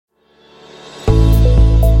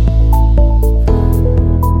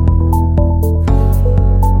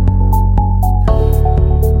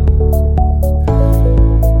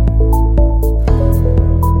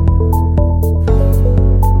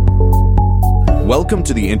Welcome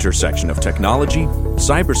to the intersection of technology,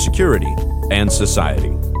 cybersecurity, and society.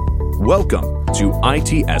 Welcome to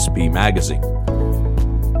ITSP Magazine.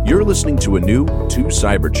 You're listening to a new Two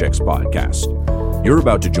Cyber Chicks podcast. You're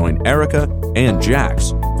about to join Erika and Jax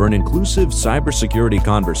for an inclusive cybersecurity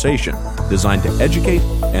conversation designed to educate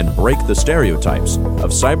and break the stereotypes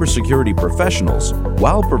of cybersecurity professionals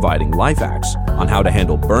while providing life hacks on how to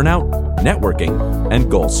handle burnout, networking,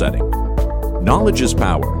 and goal setting. Knowledge is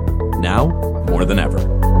power, now more than ever.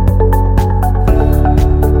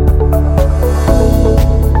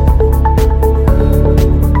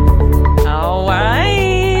 All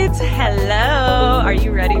right. Hello. Are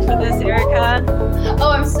you ready for this, Erika?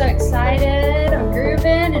 Oh, I'm so excited. I'm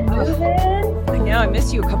grooving and moving. I know. I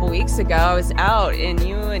missed you a couple weeks ago. I was out and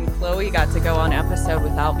you and Chloe got to go on episode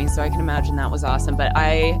without me, so I can imagine that was awesome. But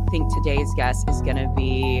I think today's guest is going to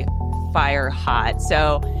be fire hot.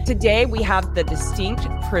 So today we have the distinct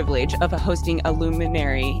privilege of hosting a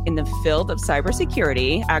luminary in the field of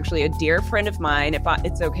cybersecurity, actually a dear friend of mine, if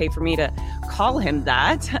it's okay for me to call him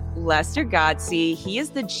that, Lester Godsey. He is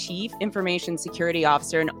the Chief Information Security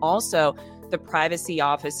Officer and also the Privacy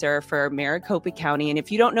Officer for Maricopa County. And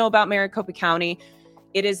if you don't know about Maricopa County,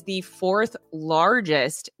 it is the fourth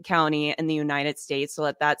largest county in the United States. So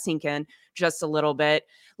let that sink in just a little bit.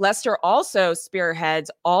 Lester also spearheads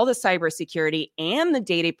all the cybersecurity and the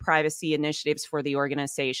data privacy initiatives for the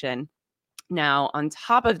organization. Now, on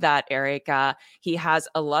top of that, Erika, he has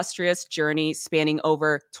an illustrious journey spanning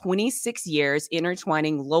over 26 years,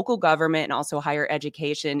 intertwining local government and also higher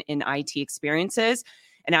education in IT experiences.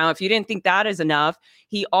 And now, if you didn't think that is enough,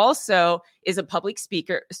 he also is a public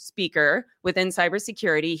speaker within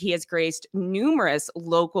cybersecurity. He has graced numerous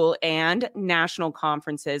local and national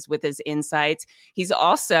conferences with his insights. He's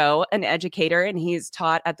also an educator, and he's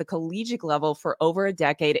taught at the collegiate level for over a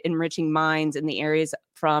decade, enriching minds in the areas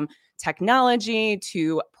from technology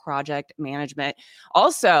to project management.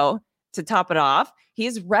 Also, to top it off, he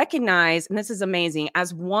is recognized, and this is amazing,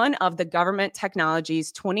 as one of the Government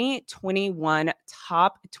Technology's 2021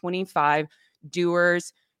 top 25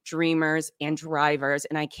 doers, dreamers, and drivers.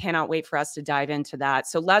 And I cannot wait for us to dive into that.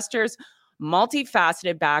 So Lester's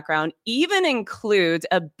multifaceted background even includes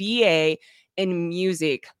a BA in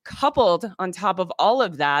music, coupled on top of all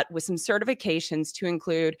of that with some certifications to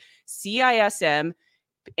include CISM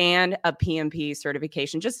and a PMP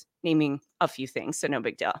certification, just naming a few things. So no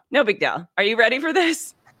big deal. No big deal. Are you ready for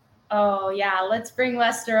this? Oh, yeah. Let's bring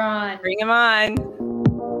Lester on. Bring him on.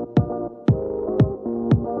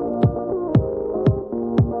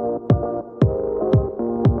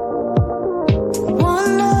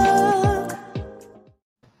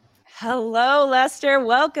 Hello, Lester.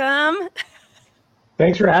 Welcome.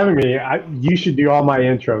 Thanks for having me. You should do all my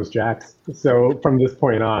intros, Jax. So from this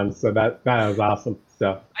point on, so that was awesome.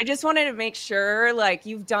 So I just wanted to make sure, like,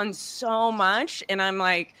 you've done so much, and I'm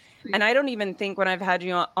like, and I don't even think when I've had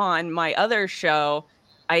you on my other show,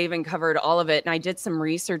 I even covered all of it, and I did some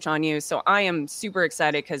research on you. So I am super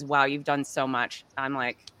excited because, wow, you've done so much. I'm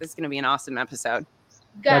like, this is going to be an awesome episode.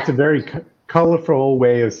 That's a very colorful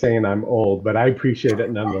way of saying I'm old, but I appreciate it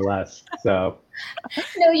nonetheless. So.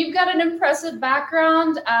 No, you've got an impressive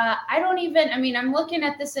background. I'm looking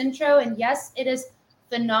at this intro, and yes, it is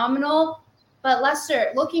phenomenal. But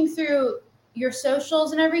Lester, looking through your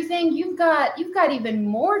socials and everything, you've got even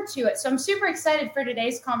more to it. So I'm super excited for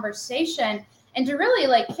today's conversation and to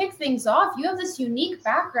really kick things off. You have this unique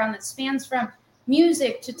background that spans from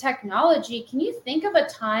music to technology. Can you think of a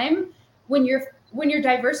time when your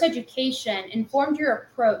diverse education informed your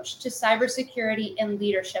approach to cybersecurity and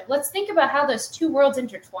leadership? Let's think about how those two worlds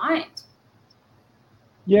intertwined.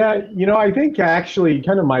 Yeah, I think actually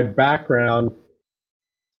kind of my background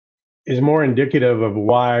is more indicative of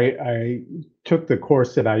why I took the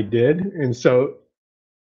course that I did. And so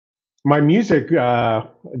my music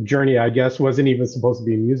journey, I guess, wasn't even supposed to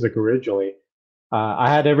be music originally. I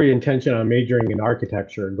had every intention on majoring in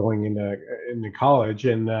architecture going into college.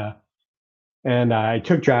 And I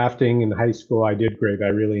took drafting in high school. I did great. I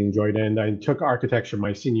really enjoyed it. And I took architecture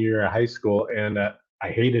my senior year of high school, and I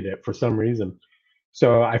hated it for some reason.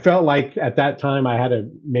 So I felt like at that time I had to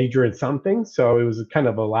major in something. So it was kind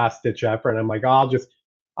of a last ditch effort. I'm like, I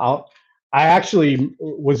actually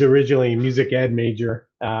was originally a music ed major.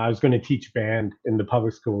 I was going to teach band in the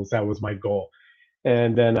public schools. That was my goal.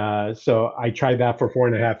 And then, so I tried that for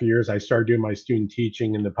 4.5 years. I started doing my student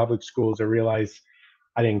teaching in the public schools. I realized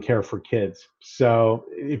I didn't care for kids. So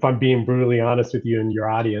if I'm being brutally honest with you and your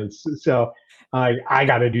audience, so I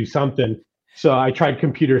got to do something. So I tried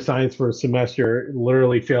computer science for a semester,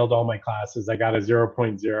 literally failed all my classes. I got a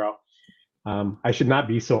 0.0. I should not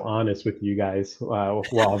be so honest with you guys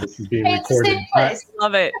while this is being Hey, it's a safe recorded. place.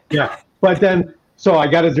 Love it. Yeah, but then so I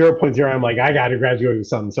got a 0.0. I'm like, I got to graduate with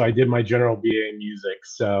something. So I did my general BA in music.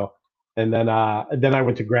 So and then I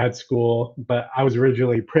went to grad school, but I was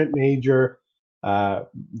originally a print major. That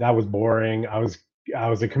was boring. I was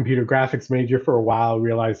a computer graphics major for a while.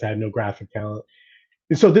 Realized I had no graphic talent.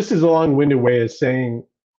 And so this is a long-winded way of saying,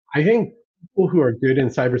 I think people who are good in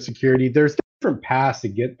cybersecurity, there's different paths to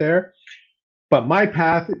get there. But my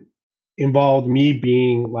path involved me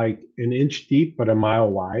being like an inch deep but a mile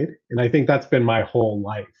wide, and I think that's been my whole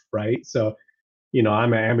life, right? So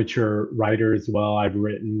I'm an amateur writer as well. I've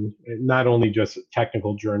written not only just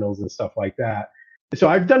technical journals and stuff like that. So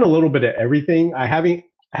I've done a little bit of everything. Having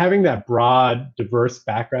that broad diverse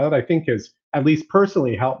background, I think, has at least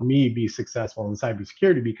personally helped me be successful in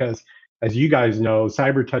cybersecurity, because as you guys know,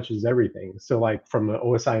 cyber touches everything. So like from the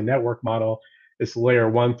OSI network model, it's layer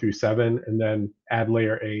 1 through 7, and then add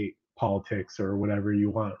layer 8, politics or whatever you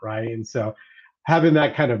want, right? And so having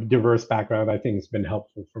that kind of diverse background, I think, has been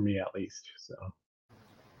helpful for me at least. So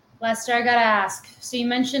Lester, I gotta ask. So you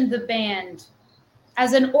mentioned the band.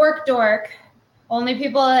 As an orc dork, only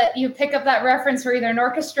people that you pick up that reference for either an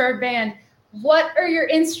orchestra or band. What are your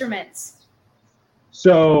instruments?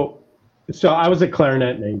 So I was a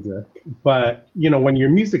clarinet major, but when you're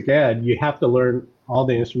music ed, you have to learn all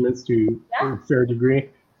the instruments to a fair degree.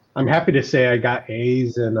 I'm happy to say I got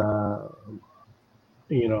A's in the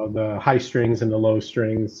high strings and the low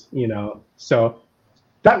strings. So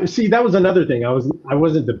that was another thing. I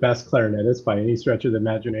wasn't the best clarinetist by any stretch of the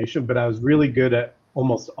imagination, but I was really good at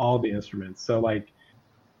almost all the instruments. So like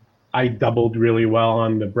I doubled really well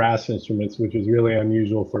on the brass instruments, which is really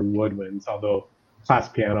unusual for woodwinds, although class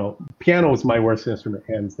piano was my worst instrument,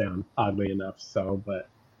 hands down, oddly enough. So, but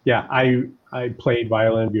yeah, I played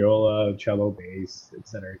violin, viola, cello, bass, et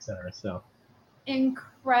cetera, et cetera. So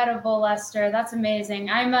incredible, Lester. That's amazing.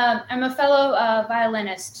 I'm a fellow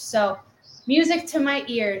violinist, so music to my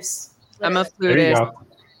ears. Literally. I'm a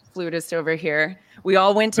flutist over here. We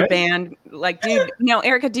all went to band. Like, dude,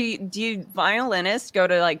 Erika, do you violinist go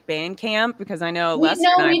to like band camp? Because I know we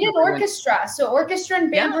did orchestra. So orchestra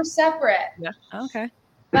and band were separate. Yeah. Okay.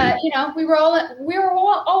 But we were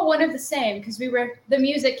all one of the same, because we were the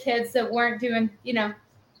music kids that weren't doing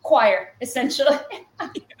choir essentially.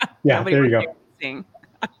 Yeah. There you go. Sing.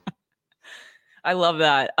 I love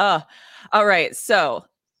that. All right. So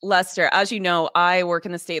Lester, as you know, I work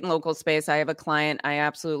in the state and local space. I have a client I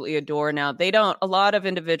absolutely adore. Now, a lot of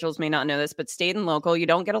individuals may not know this, but state and local, you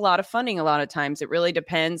don't get a lot of funding a lot of times. It really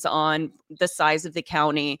depends on the size of the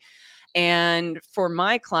county. And for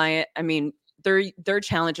my client, I mean, their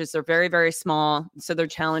challenges are very, very small. So their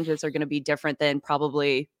challenges are going to be different than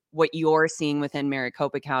probably what you're seeing within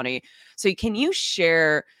Maricopa County. So can you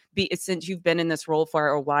share, since you've been in this role for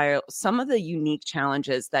a while, some of the unique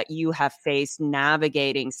challenges that you have faced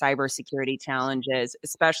navigating cybersecurity challenges,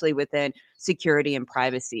 especially within security and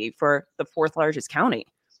privacy for the 4th largest county?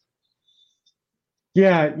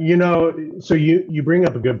 Yeah, so you bring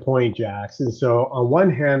up a good point, Jax. And so on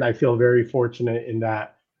one hand, I feel very fortunate in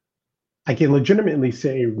that I can legitimately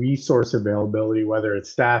say resource availability, whether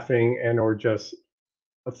it's staffing and or just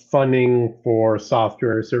funding for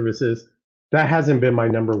software services, that hasn't been my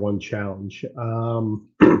number one challenge.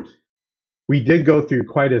 We did go through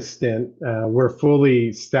quite a stint. We're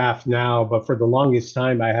fully staffed now, but for the longest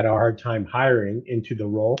time, I had a hard time hiring into the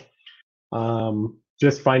role.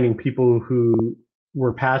 Just finding people who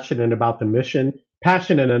were passionate about the mission,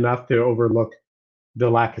 passionate enough to overlook the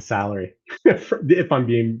lack of salary, if I'm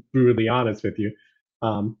being brutally honest with you.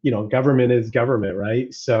 Government is government,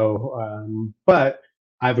 right? So, but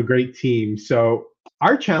I have a great team. So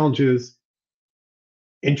our challenges,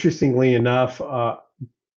 interestingly enough,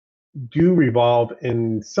 do revolve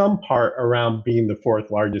in some part around being the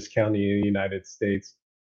 4th largest county in the United States,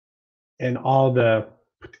 and all the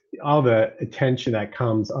attention that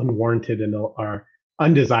comes unwarranted or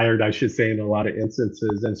undesired, I should say, in a lot of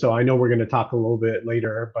instances. And so I know we're going to talk a little bit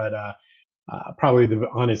later, but probably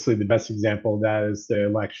honestly the best example of that is the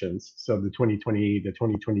elections. So the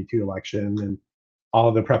 2022 election, and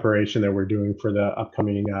all the preparation that we're doing for the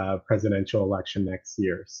upcoming presidential election next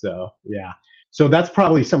year. So yeah, so that's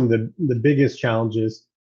probably some of the biggest challenges.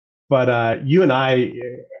 But you and I,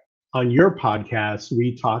 on your podcast,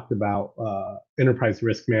 we talked about enterprise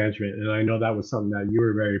risk management, and I know that was something that you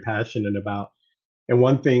were very passionate about. And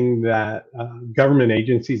one thing that government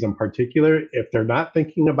agencies in particular, if they're not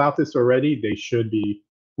thinking about this already, they should be,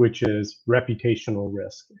 which is reputational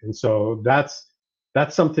risk. And so that's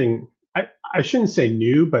something, I shouldn't say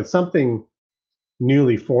new, but something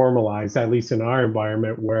newly formalized, at least in our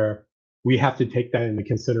environment, where we have to take that into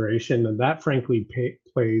consideration. And that frankly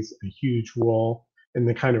plays a huge role in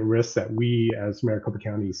the kind of risks that we as Maricopa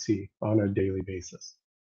County see on a daily basis.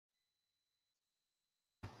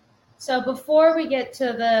 So before we get to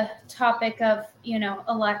the topic of,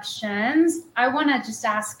 elections, I want to just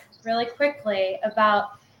ask really quickly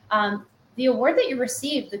about the award that you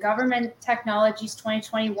received, the Government Technologies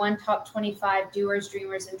 2021 Top 25 Doers,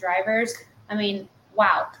 Dreamers, and Drivers. I mean,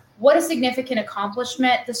 wow, what a significant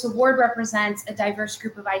accomplishment. This award represents a diverse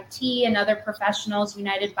group of IT and other professionals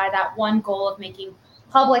united by that one goal of making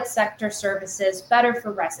public sector services better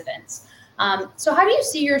for residents. So how do you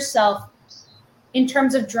see yourself in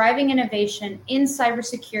terms of driving innovation in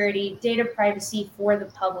cybersecurity, data privacy for the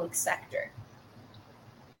public sector?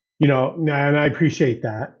 And I appreciate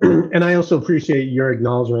that. And I also appreciate your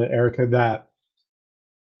acknowledgement, Erika, that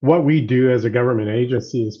what we do as a government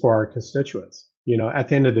agency is for our constituents. At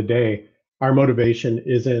the end of the day, our motivation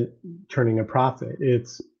isn't turning a profit.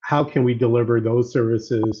 It's how can we deliver those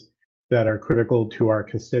services that are critical to our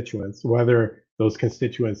constituents, whether those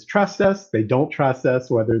constituents trust us, they don't trust us,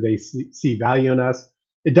 whether they see value in us,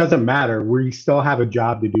 it doesn't matter. We still have a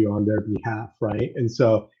job to do on their behalf, right? And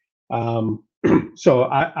so, so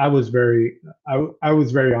I was very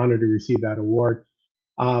honored to receive that award.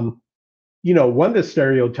 One of the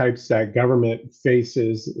stereotypes that government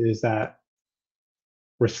faces is that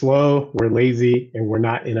we're slow, we're lazy, and we're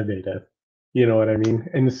not innovative. You know what I mean?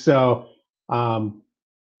 And so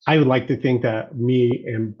I would like to think that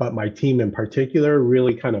but my team in particular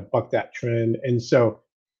really kind of bucked that trend. And so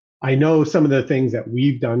I know some of the things that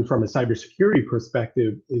we've done from a cybersecurity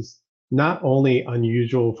perspective is not only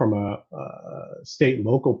unusual from a state and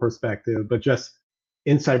local perspective, but just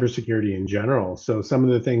in cybersecurity in general. So some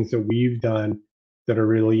of the things that we've done that are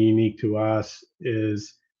really unique to us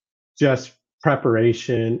is just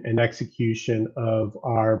preparation and execution of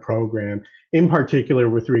our program, in particular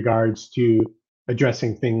with regards to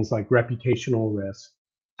addressing things like reputational risk.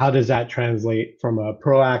 How does that translate from a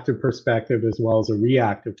proactive perspective as well as a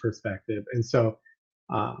reactive perspective? And so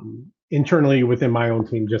internally within my own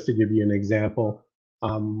team, just to give you an example,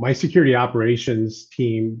 my security operations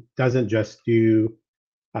team doesn't just do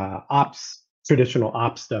traditional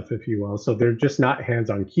ops stuff, if you will. So they're just not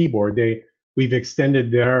hands on keyboard. We've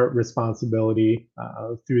extended their responsibility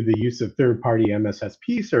through the use of third-party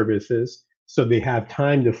MSSP services, so they have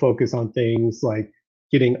time to focus on things like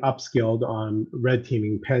getting upskilled on red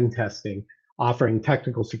teaming, pen testing, offering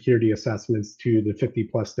technical security assessments to the 50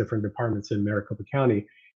 plus different departments in Maricopa County.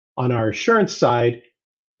 On our assurance side,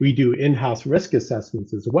 we do in-house risk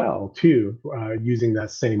assessments as well, too, using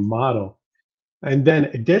that same model. And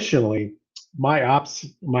then additionally, my ops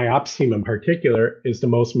team in particular is the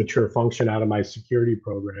most mature function out of my security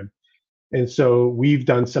program. And so we've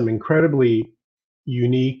done some incredibly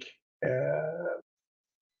unique,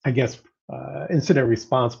 incident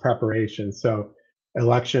response preparation. So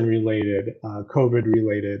election related, COVID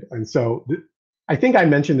related. And so I think I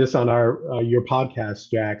mentioned this on your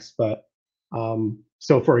podcast, Jax, but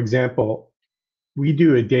so for example, we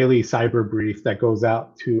do a daily cyber brief that goes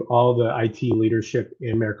out to all the IT leadership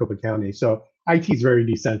in Maricopa County. So IT is very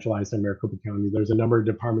decentralized in Maricopa County. There's a number of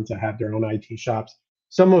departments that have their own IT shops.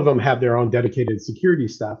 Some of them have their own dedicated security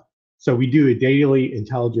staff. So we do a daily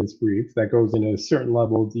intelligence brief that goes into a certain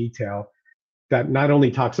level of detail that not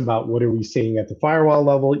only talks about what are we seeing at the firewall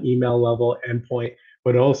level, email level, endpoint,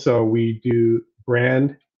 but also we do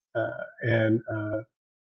brand and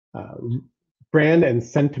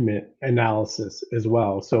sentiment analysis as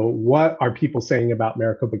well. So what are people saying about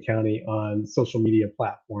Maricopa County on social media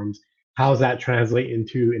platforms? How does that translate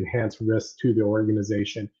into enhanced risk to the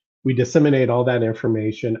organization? We disseminate all that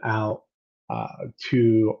information out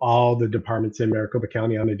to all the departments in Maricopa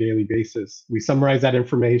County on a daily basis. We summarize that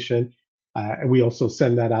information, and we also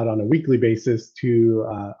send that out on a weekly basis to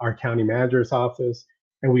our county manager's office.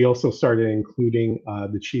 And we also started including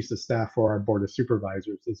the chiefs of staff for our board of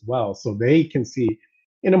supervisors as well. So they can see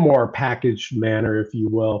in a more packaged manner, if you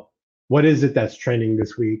will, what is it that's trending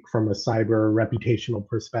this week from a cyber reputational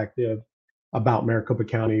perspective about Maricopa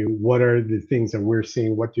County? What are the things that we're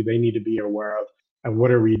seeing? What do they need to be aware of? And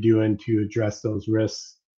what are we doing to address those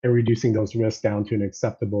risks and reducing those risks down to an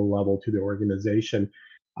acceptable level to the organization?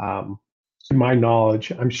 To my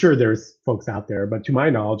knowledge, I'm sure there's folks out there, but to my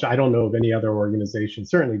knowledge, I don't know of any other organization,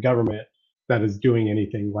 certainly government, that is doing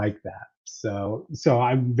anything like that. So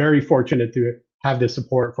I'm very fortunate to have the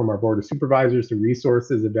support from our board of supervisors, the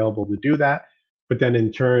resources available to do that. But then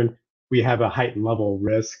in turn, we have a heightened level of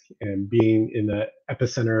risk and being in the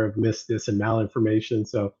epicenter of dis and malinformation.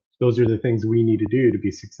 So those are the things we need to do to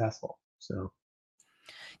be successful. So.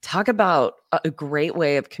 Talk about a great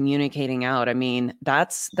way of communicating out. I mean,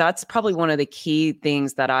 that's probably one of the key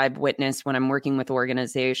things that I've witnessed when I'm working with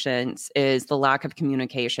organizations is the lack of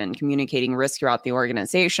communicating risk throughout the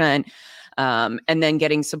organization, and then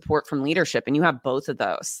getting support from leadership. And you have both of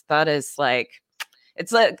those. That is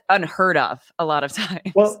it's like unheard of a lot of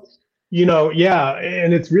times. Well, yeah,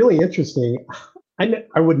 and it's really interesting.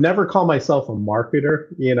 I would never call myself a marketer,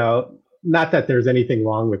 not that there's anything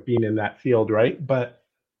wrong with being in that field, right? But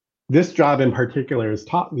this job in particular has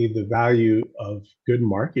taught me the value of good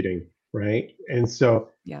marketing, right? And so,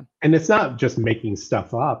 yeah. And it's not just making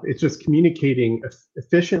stuff up, it's just communicating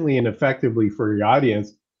efficiently and effectively for your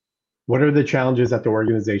audience. What are the challenges that the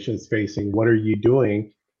organization is facing? What are you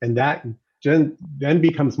doing? And that then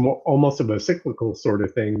becomes more almost of a cyclical sort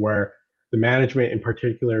of thing where the management in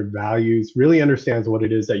particular really understands what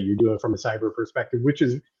it is that you're doing from a cyber perspective, which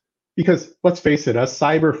is because let's face it, us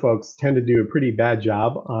cyber folks tend to do a pretty bad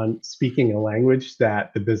job on speaking a language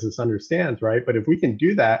that the business understands, right? But if we can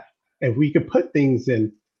do that, if we could put things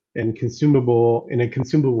in a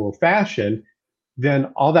consumable fashion, then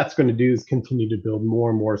all that's going to do is continue to build more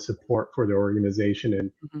and more support for the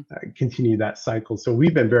organization and continue that cycle. So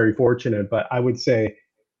we've been very fortunate, but I would say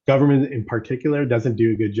government in particular doesn't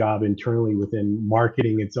do a good job internally within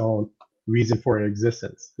marketing its own reason for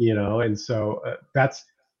existence, and so that's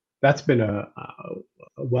been a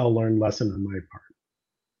well-learned lesson on my part.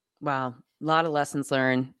 Wow. A lot of lessons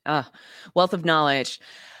learned. Wealth of knowledge.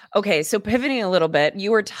 Okay. So pivoting a little bit,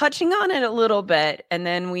 you were touching on it a little bit, and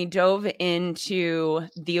then we dove into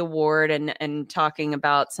the award and talking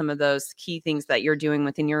about some of those key things that you're doing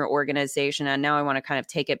within your organization. And now I want to kind of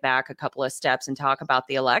take it back a couple of steps and talk about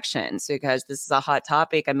the elections, because this is a hot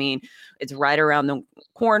topic. I mean, it's right around the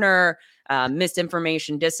corner.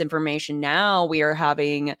 Misinformation, disinformation. Now we are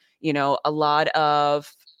having, a lot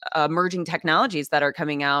of emerging technologies that are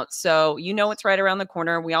coming out. So, it's right around the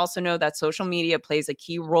corner. We also know that social media plays a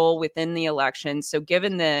key role within the election. So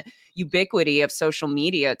given the ubiquity of social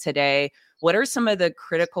media today, what are some of the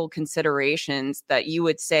critical considerations that you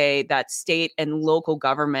would say that state and local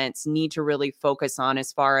governments need to really focus on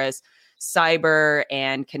as far as cyber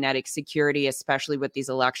and kinetic security, especially with these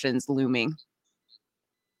elections looming?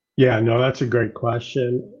 Yeah, no, that's a great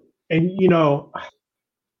question. And,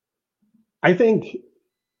 I think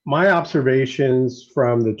my observations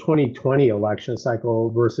from the 2020 election cycle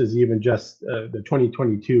versus even just the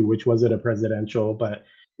 2022, which wasn't a presidential, but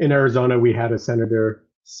in Arizona, we had a senator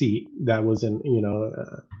seat that wasn't,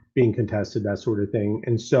 being contested, that sort of thing.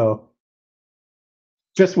 And so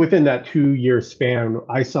just within that 2-year span,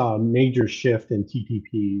 I saw a major shift in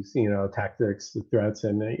TTPs, tactics, threats,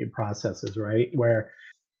 and processes, right? Where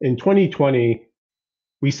in 2020,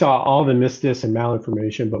 we saw all the misdis and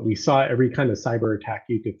malinformation, but we saw every kind of cyber attack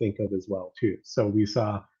you could think of as well, too. So we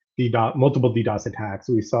saw multiple DDoS attacks.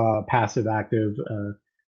 We saw passive active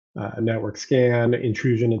network scan,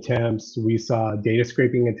 intrusion attempts. We saw data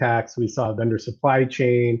scraping attacks. We saw vendor supply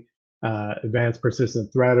chain, advanced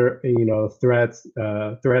persistent threats,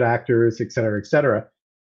 threat actors, et cetera, et cetera.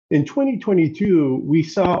 In 2022, we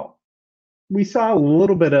saw a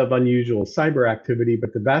little bit of unusual cyber activity,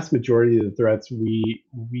 but the vast majority of the threats we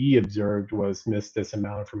observed was misdis and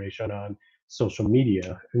malinformation on social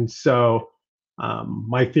media. And so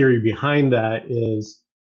my theory behind that is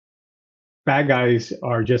bad guys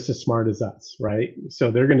are just as smart as us, right?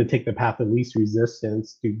 So they're going to take the path of least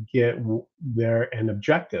resistance to get their end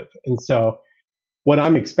objective. And so what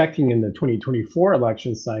I'm expecting in the 2024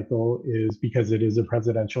 election cycle is, because it is a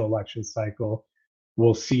presidential election cycle,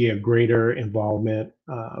 we'll see a greater involvement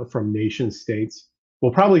from nation states.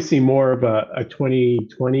 We'll probably see more of a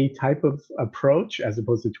 2020 type of approach as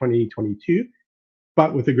opposed to 2022,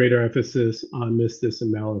 but with a greater emphasis on misdis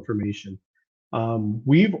and malinformation.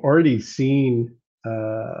 We've already seen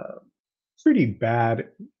pretty bad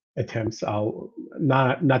attempts.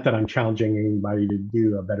 Not that I'm challenging anybody to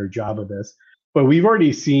do a better job of this, but we've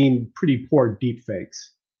already seen pretty poor deepfakes,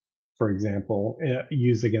 for example,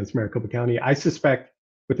 used against Maricopa County. I suspect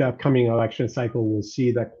with the upcoming election cycle, we'll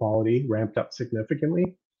see that quality ramped up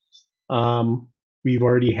significantly. We've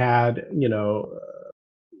already had,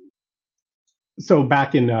 so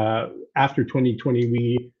back in after 2020,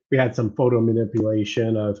 we had some photo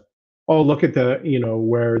manipulation of, oh, look at the,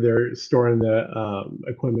 where they're storing the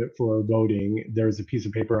equipment for voting. There's a piece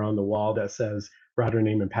of paper on the wall that says router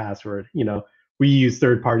name and password. We use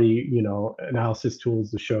third-party, analysis tools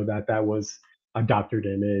to show that that was a doctored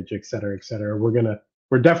image, et cetera, et cetera.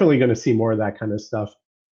 We're definitely going to see more of that kind of stuff.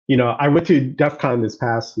 I went to DEF CON this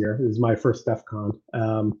past year. It was my first DEF CON.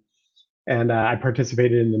 And I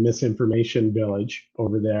participated in the Misinformation Village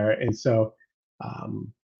over there. And so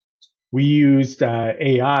we used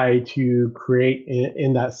AI to create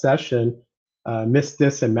in that session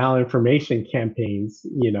misdis and malinformation campaigns,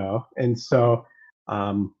 and so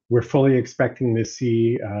we're fully expecting to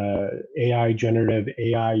see generative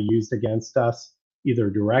AI used against us, either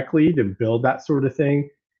directly to build that sort of thing,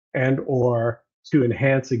 and or to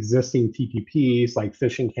enhance existing TPPs like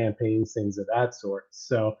phishing campaigns, things of that sort.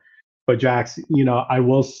 So, but Jax, I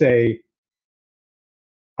will say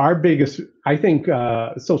our biggest, I think,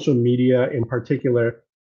 social media in particular,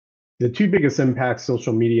 the two biggest impacts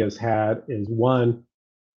social media has had is one,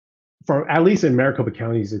 for at least in Maricopa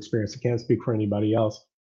County's experience, I can't speak for anybody else.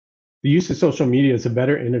 The use of social media is a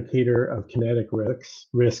better indicator of kinetic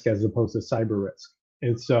risk as opposed to cyber risk.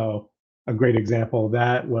 And so a great example of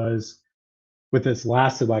that was with this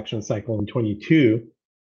last election cycle in 22,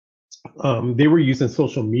 they were using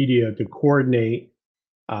social media to coordinate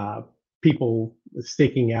people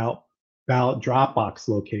staking out ballot drop box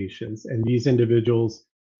locations. And these individuals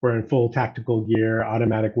were in full tactical gear,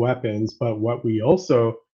 automatic weapons. But what we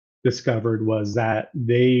also discovered was that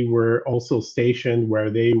they were also stationed where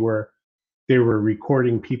they were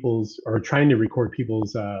recording people's, or trying to record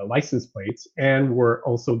people's license plates, and were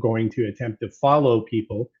also going to attempt to follow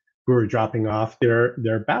people who were dropping off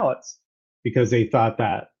their ballots because they thought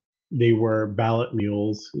that they were ballot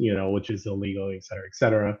mules, which is illegal, et cetera, et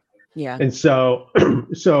cetera. Yeah. And so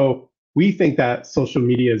we think that social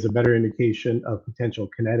media is a better indication of potential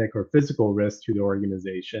kinetic or physical risk to the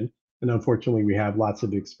organization. And unfortunately, we have lots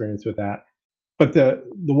of experience with that. But the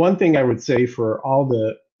one thing I would say for all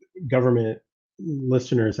the government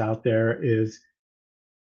listeners out there is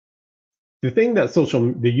the thing that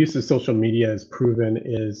the use of social media has proven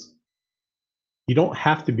is you don't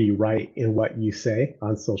have to be right in what you say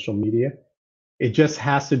on social media. It just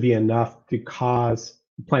has to be enough to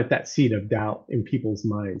plant that seed of doubt in people's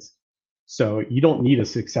minds. So you don't need a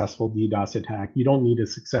successful DDoS attack. You don't need to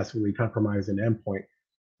successfully compromise an endpoint.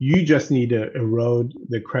 You just need to erode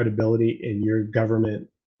the credibility in your government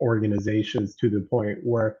organizations to the point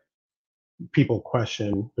where people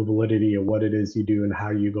question the validity of what it is you do and how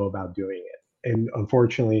you go about doing it. And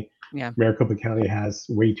unfortunately, Maricopa County has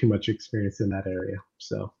way too much experience in that area.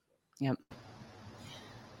 So,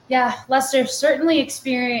 yeah, Lester, certainly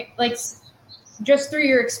just through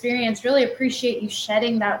your experience, really appreciate you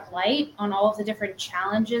shedding that light on all of the different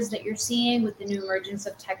challenges that you're seeing with the new emergence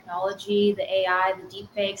of technology, the AI, the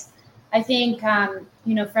deepfakes. I think,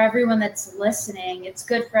 for everyone that's listening, it's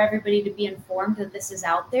good for everybody to be informed that this is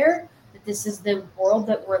out there, that this is the world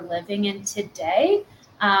that we're living in today.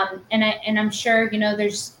 And I'm sure,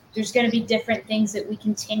 there's going to be different things that we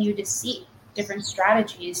continue to see, different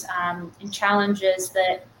strategies and challenges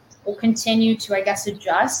that will continue to, I guess,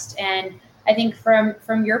 adjust. And I think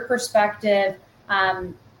from your perspective,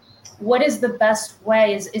 what is the best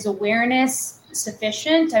way? Is awareness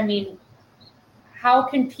sufficient? I mean, how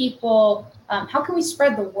can we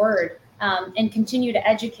spread the word and continue to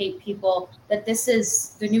educate people that this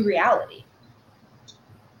is the new reality?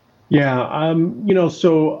 Yeah,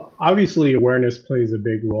 so obviously awareness plays a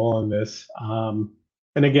big role in this. And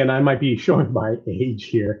again, I might be showing my age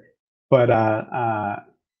here, but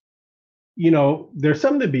there's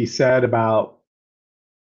something to be said about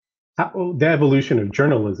the evolution of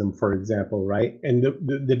journalism, for example, right? And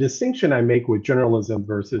the distinction I make with journalism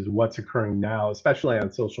versus what's occurring now, especially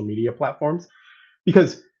on social media platforms,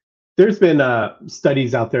 because there's been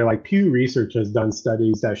studies out there, like Pew Research has done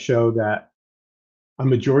studies that show that a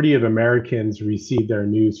majority of Americans receive their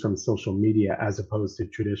news from social media as opposed to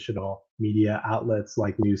traditional media outlets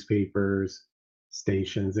like newspapers,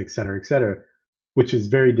 stations, et cetera, which is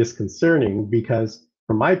very disconcerting because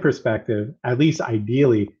from my perspective, at least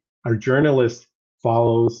ideally, our journalist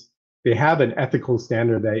they have an ethical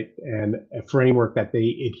standard and a framework that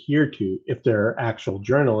they adhere to if they're actual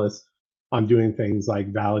journalists on doing things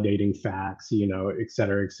like validating facts, et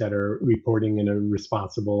cetera, reporting in a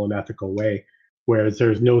responsible and ethical way. Whereas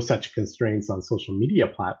there's no such constraints on social media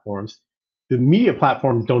platforms. The media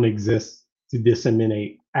platforms don't exist to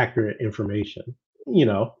disseminate accurate information,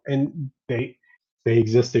 and they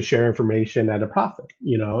exist to share information at a profit,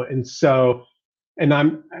 and so, and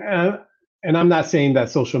I'm not saying that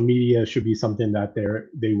social media should be something that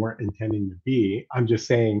they weren't intending to be. I'm just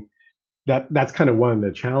saying that's kind of one of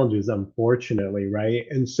the challenges, unfortunately, right?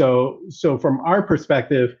 And so from our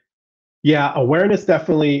perspective, yeah, awareness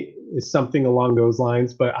definitely is something along those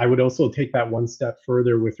lines, but I would also take that one step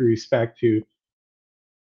further with respect to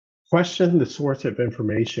question the source of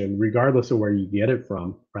information, regardless of where you get it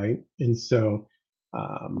from, right? And so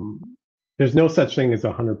there's no such thing as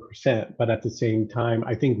 100%, but at the same time,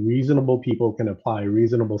 I think reasonable people can apply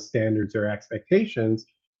reasonable standards or expectations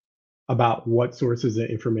about what sources of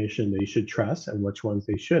information they should trust and which ones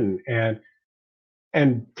they shouldn't.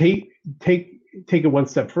 And take it one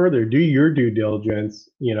step further. Do your due diligence.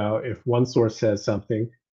 If one source says something,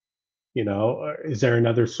 is there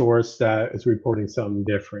another source that is reporting something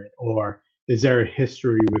different, or is there a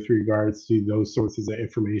history with regards to those sources of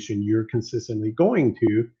information you're consistently going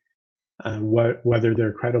to, whether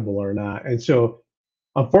they're credible or not? And so,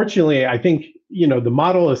 unfortunately, I think the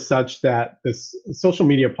model is such that this social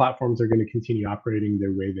media platforms are going to continue operating the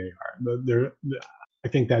way they are. I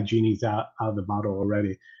think that genie's out of the bottle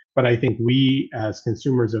already. But I think we, as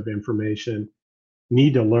consumers of information,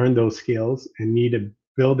 need to learn those skills and need to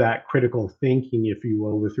build that critical thinking, if you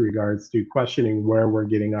will, with regards to questioning where we're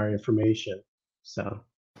getting our information. So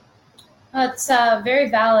that's very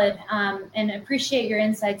valid, and appreciate your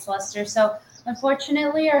insights, Lester. So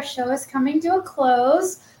unfortunately, our show is coming to a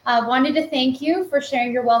close. Wanted to thank you for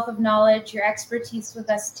sharing your wealth of knowledge, your expertise with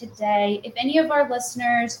us today. If any of our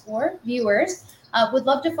listeners or viewers would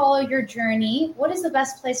love to follow your journey, what is the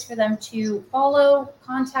best place for them to follow,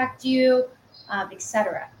 contact you,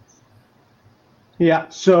 etc.? Yeah,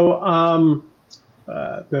 so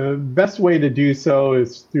the best way to do so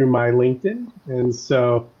is through my LinkedIn. And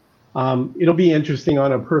so it'll be interesting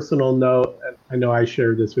on a personal note. I know I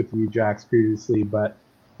shared this with you, Jax, previously, but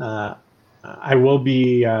I will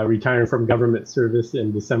be retiring from government service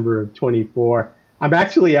in December of 24. I'm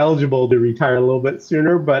actually eligible to retire a little bit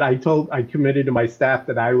sooner, but I committed to my staff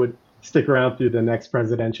that I would stick around through the next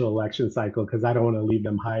presidential election cycle because I don't want to leave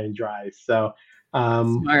them high and dry. So,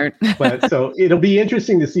 smart. but so it'll be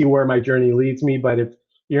interesting to see where my journey leads me. But if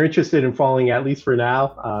you're interested in following, at least for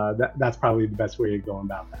now, that's probably the best way of going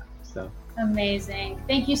about that. So amazing.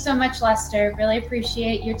 Thank you so much, Lester. Really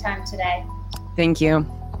appreciate your time today. Thank you.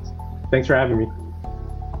 Thanks for having me.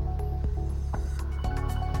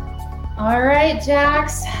 All right,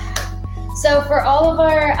 Jax. So for all of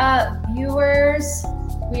our viewers,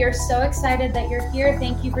 we are so excited that you're here.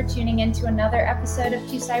 Thank you for tuning in to another episode of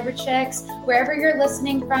Two Cyber Chicks. Wherever you're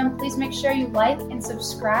listening from, please make sure you like and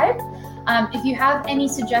subscribe. If you have any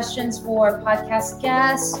suggestions for podcast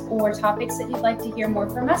guests or topics that you'd like to hear more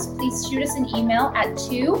from us, please shoot us an email at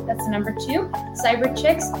 2, that's the number 2,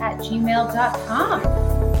 cyberchicks@gmail.com.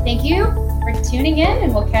 Thank you for tuning in,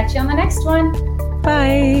 and we'll catch you on the next one.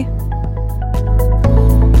 Bye.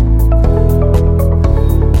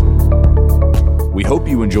 We hope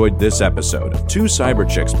you enjoyed this episode of Two Cyber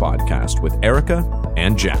Chicks podcast with Erika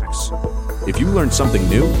and Jax. If you learned something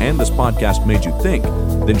new and this podcast made you think,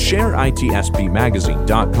 then share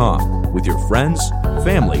itspmagazine.com with your friends,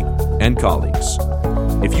 family, and colleagues.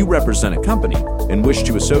 If you represent a company and wish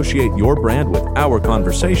to associate your brand with our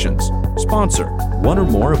conversations, sponsor one or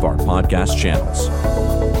more of our podcast channels.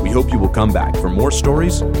 We hope you will come back for more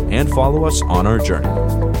stories and follow us on our journey.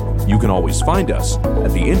 You can always find us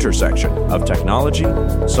at the intersection of technology,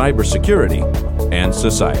 cybersecurity, and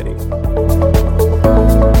society.